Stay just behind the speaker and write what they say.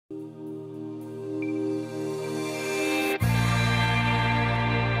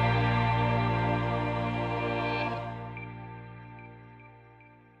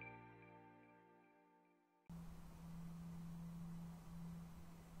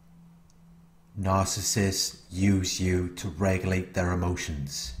Narcissists use you to regulate their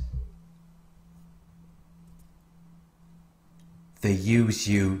emotions. They use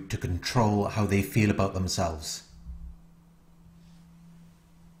you to control how they feel about themselves.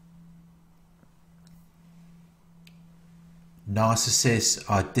 Narcissists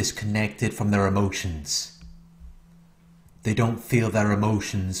are disconnected from their emotions. They don't feel their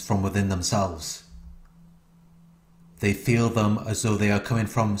emotions from within themselves. They feel them as though they are coming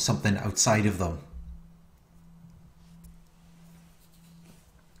from something outside of them.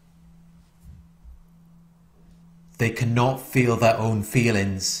 They cannot feel their own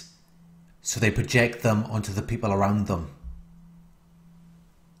feelings, so they project them onto the people around them.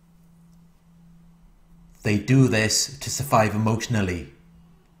 They do this to survive emotionally.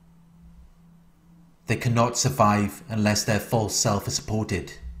 They cannot survive unless their false self is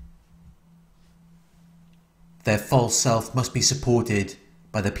supported. Their false self must be supported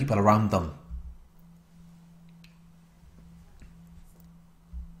by the people around them.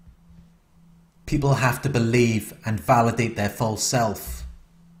 People have to believe and validate their false self.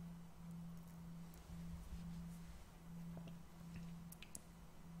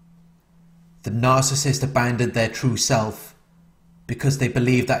 The narcissist abandoned their true self because they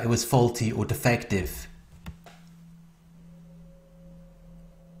believed that it was faulty or defective.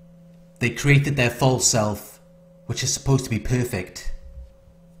 They created their false self, which is supposed to be perfect.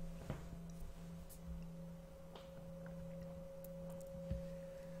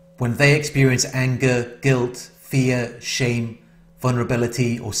 When they experience anger, guilt, fear, shame,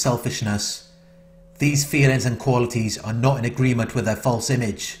 vulnerability, or selfishness, these feelings and qualities are not in agreement with their false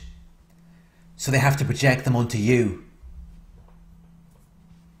image, so they have to project them onto you.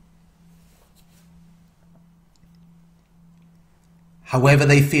 However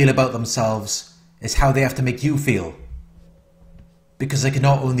they feel about themselves is how they have to make you feel, because they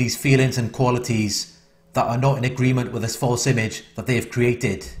cannot own these feelings and qualities that are not in agreement with this false image that they have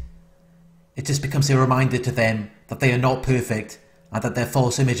created. It just becomes a reminder to them that they are not perfect and that their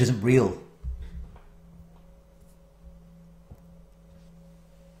false image isn't real.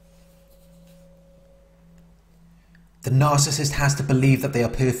 The narcissist has to believe that they are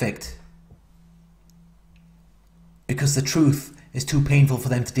perfect, because the truth is too painful for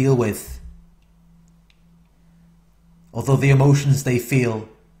them to deal with. Although the emotions they feel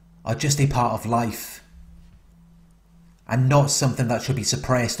are just a part of life and not something that should be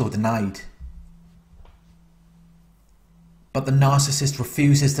suppressed or denied. But the narcissist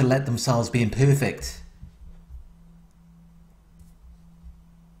refuses to let themselves be imperfect.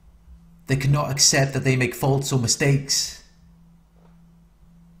 They cannot accept that they make faults or mistakes.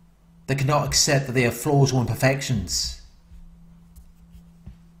 They cannot accept that they have flaws or imperfections.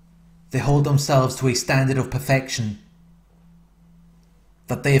 They hold themselves to a standard of perfection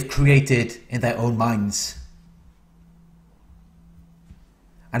that they have created in their own minds.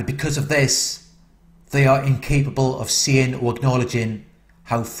 And because of this, they are incapable of seeing or acknowledging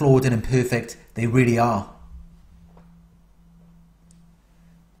how flawed and imperfect they really are.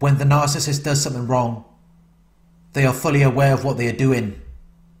 When the narcissist does something wrong, they are fully aware of what they are doing.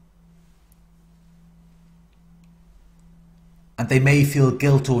 And they may feel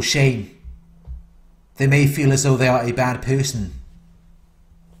guilt or shame. They may feel as though they are a bad person.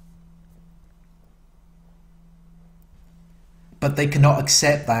 But they cannot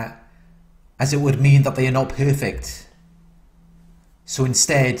accept that, as it would mean that they are not perfect. So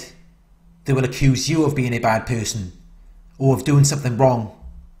instead, they will accuse you of being a bad person or of doing something wrong,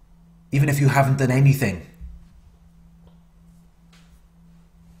 even if you haven't done anything.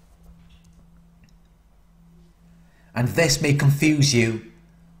 And this may confuse you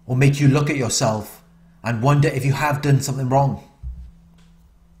or make you look at yourself and wonder if you have done something wrong,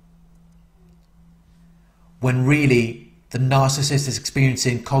 when really the narcissist is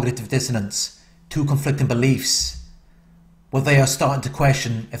experiencing cognitive dissonance, two conflicting beliefs, where they are starting to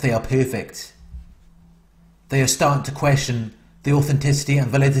question if they are perfect. They are starting to question the authenticity and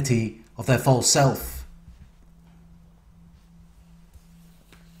validity of their false self.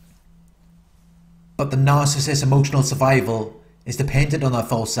 But the narcissist's emotional survival is dependent on their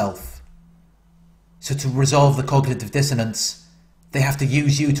false self. So to resolve the cognitive dissonance, they have to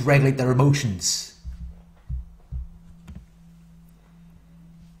use you to regulate their emotions.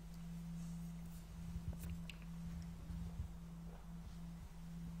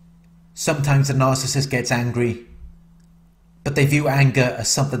 Sometimes the narcissist gets angry, but they view anger as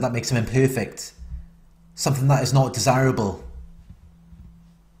something that makes them imperfect, something that is not desirable.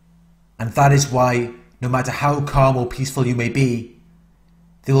 And that is why, no matter how calm or peaceful you may be,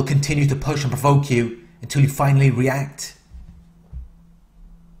 they will continue to push and provoke you until you finally react.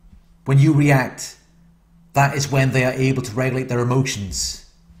 When you react, that is when they are able to regulate their emotions.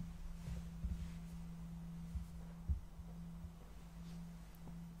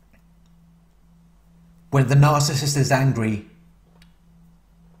 When the narcissist is angry,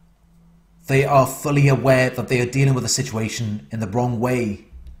 they are fully aware that they are dealing with a situation in the wrong way.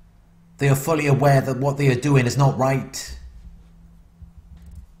 They are fully aware that what they are doing is not right.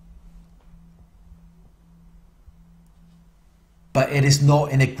 But it is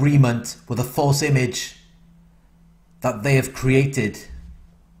not in agreement with a false image that they have created.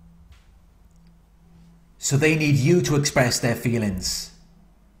 So they need you to express their feelings.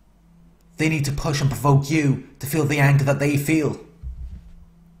 They need to push and provoke you to feel the anger that they feel.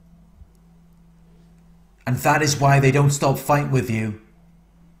 And that is why they don't stop fighting with you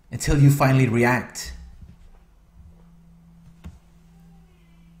until you finally react.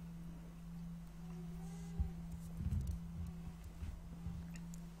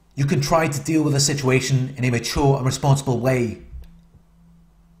 You can try to deal with a situation in a mature and responsible way,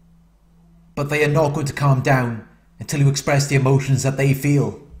 but they are not going to calm down until you express the emotions that they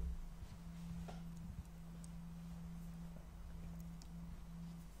feel.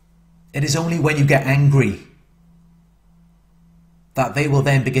 It is only when you get angry that they will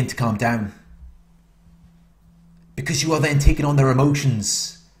then begin to calm down, because you are then taking on their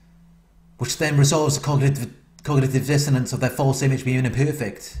emotions, which then resolves the cognitive dissonance of their false image being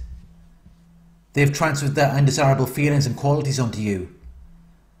imperfect. They have transferred their undesirable feelings and qualities onto you,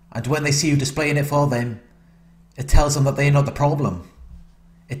 and when they see you displaying it for them, it tells them that they are not the problem.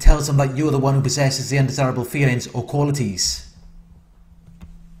 It tells them that you are the one who possesses the undesirable feelings or qualities.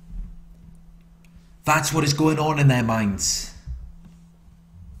 That's what is going on in their minds.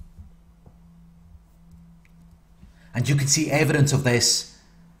 And you can see evidence of this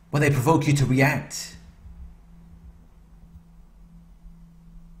when they provoke you to react.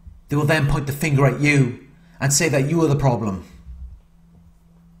 They will then point the finger at you and say that you are the problem.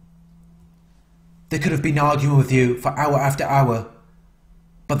 They could have been arguing with you for hour after hour,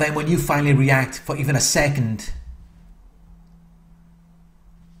 but then when you finally react for even a second,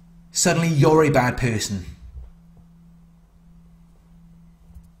 suddenly you're a bad person.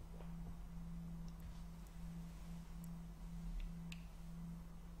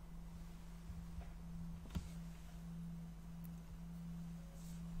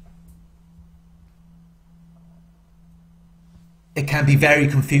 It can be very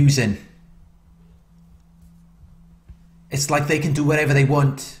confusing. It's like they can do whatever they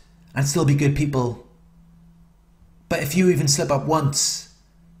want and still be good people. But if you even slip up once,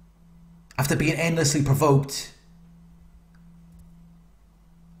 after being endlessly provoked,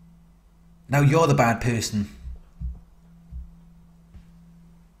 now you're the bad person.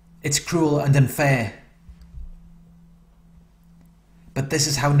 It's cruel and unfair. But this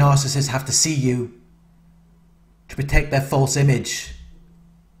is how narcissists have to see you to protect their false image,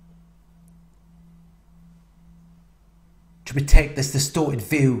 to protect this distorted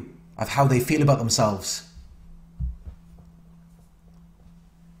view of how they feel about themselves.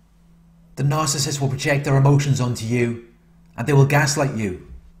 The narcissist will project their emotions onto you, and they will gaslight you.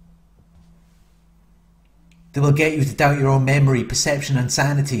 They will get you to doubt your own memory, perception and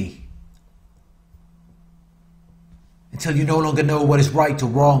sanity, until you no longer know what is right or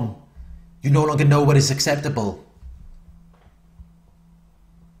wrong. You no longer know what is acceptable.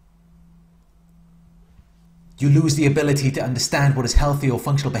 You lose the ability to understand what is healthy or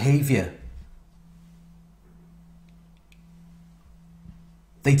functional behaviour.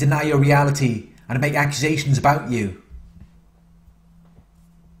 They deny your reality and make accusations about you.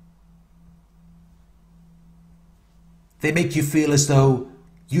 They make you feel as though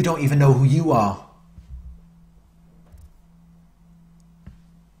you don't even know who you are.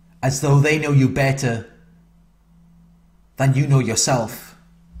 As though they know you better than you know yourself.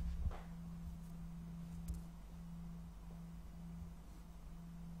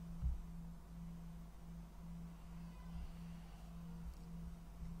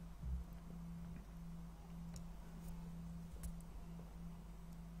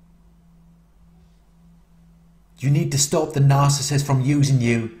 You need to stop the narcissist from using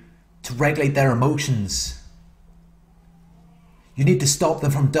you to regulate their emotions. You need to stop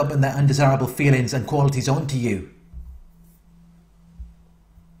them from dumping their undesirable feelings and qualities onto you.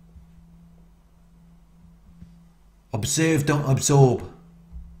 Observe, don't absorb.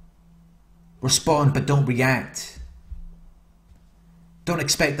 Respond, but don't react. Don't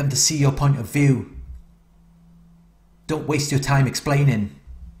expect them to see your point of view. Don't waste your time explaining.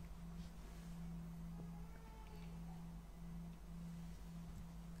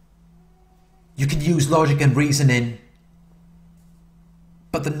 You can use logic and reasoning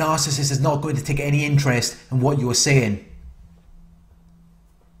But the narcissist is not going to take any interest in what you are saying.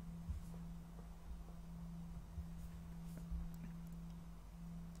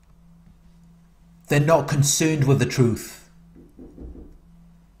 They're not concerned with the truth.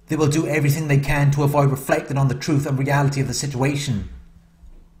 They will do everything they can to avoid reflecting on the truth and reality of the situation,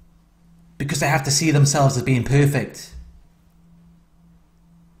 because they have to see themselves as being perfect.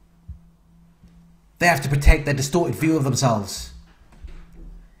 They have to protect their distorted view of themselves.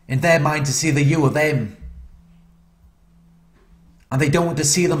 In their mind, to see the you or them. And they don't want to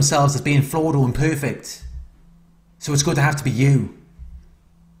see themselves as being flawed or imperfect. So it's going to have to be you.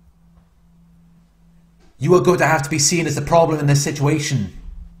 You are going to have to be seen as the problem in this situation.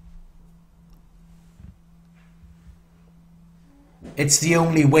 It's the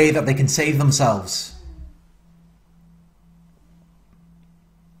only way that they can save themselves.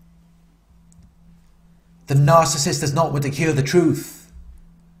 The narcissist does not want to hear the truth.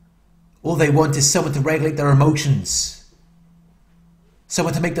 All they want is someone to regulate their emotions.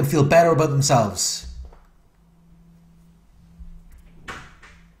 Someone to make them feel better about themselves.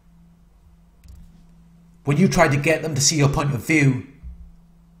 When you try to get them to see your point of view,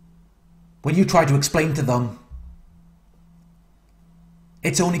 when you try to explain to them,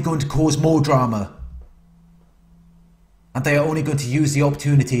 it's only going to cause more drama. And they are only going to use the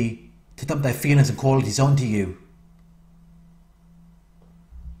opportunity to dump their feelings and qualities onto you.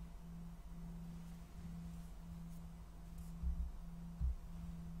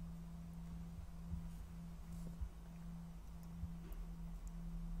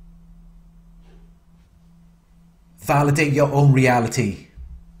 Validate your own reality.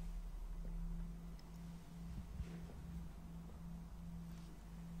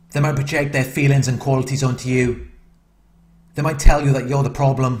 They might project their feelings and qualities onto you. They might tell you that you're the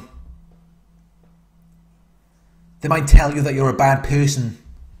problem. They might tell you that you're a bad person.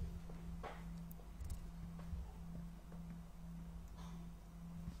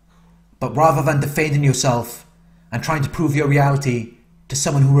 But rather than defending yourself and trying to prove your reality to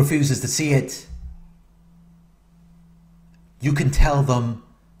someone who refuses to see it, you can tell them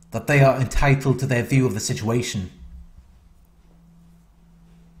that they are entitled to their view of the situation.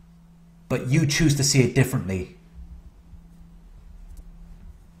 But you choose to see it differently.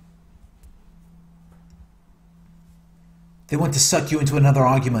 They want to suck you into another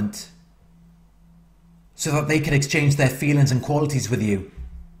argument so that they can exchange their feelings and qualities with you.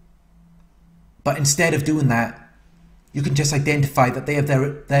 But instead of doing that, you can just identify that they have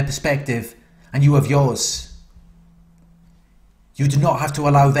their perspective and you have yours. You do not have to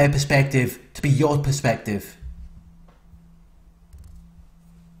allow their perspective to be your perspective.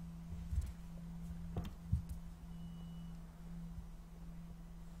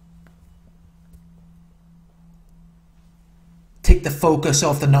 Take the focus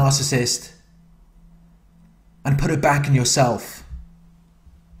off the narcissist and put it back in yourself.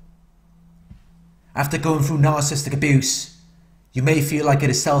 After going through narcissistic abuse, you may feel like it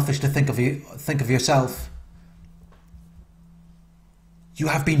is selfish to think of yourself. You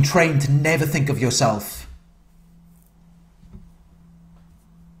have been trained to never think of yourself.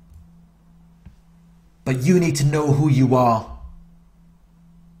 But you need to know who you are.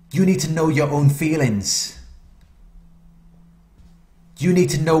 You need to know your own feelings. You need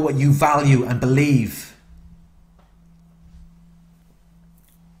to know what you value and believe.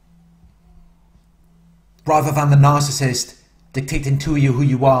 Rather than the narcissist dictating to you who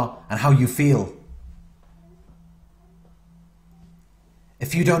you are and how you feel.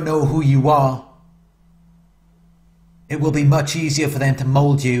 If you don't know who you are, it will be much easier for them to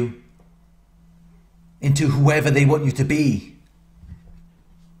mold you into whoever they want you to be.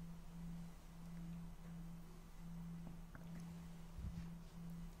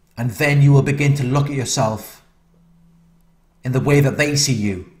 And then you will begin to look at yourself in the way that they see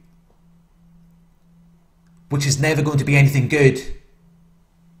you, which is never going to be anything good,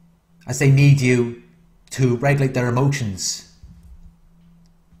 as they need you to regulate their emotions.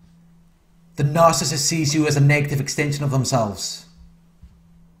 The narcissist sees you as a negative extension of themselves,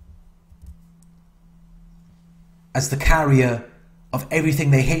 as the carrier of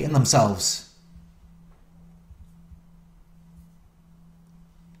everything they hate in themselves.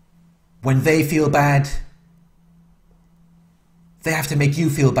 When they feel bad, they have to make you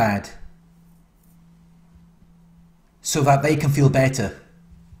feel bad so that they can feel better.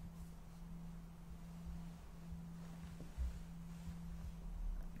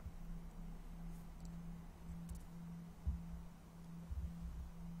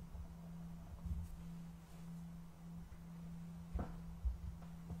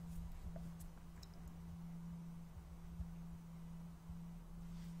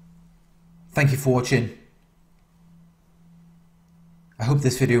 Thank you for watching. I hope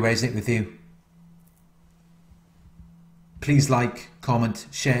this video resonated with you. Please like, comment,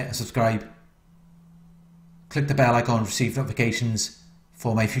 share and subscribe. Click the bell icon to receive notifications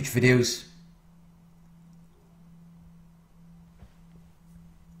for my future videos.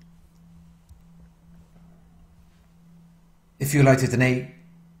 If you would like to donate,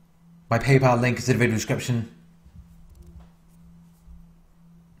 my PayPal link is in the video description.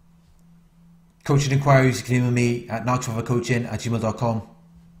 Coaching inquiries, you can email me at narcsurvivorcoaching@gmail.com.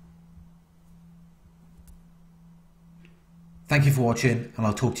 Thank you for watching, and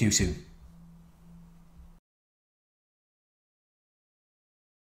I'll talk to you soon.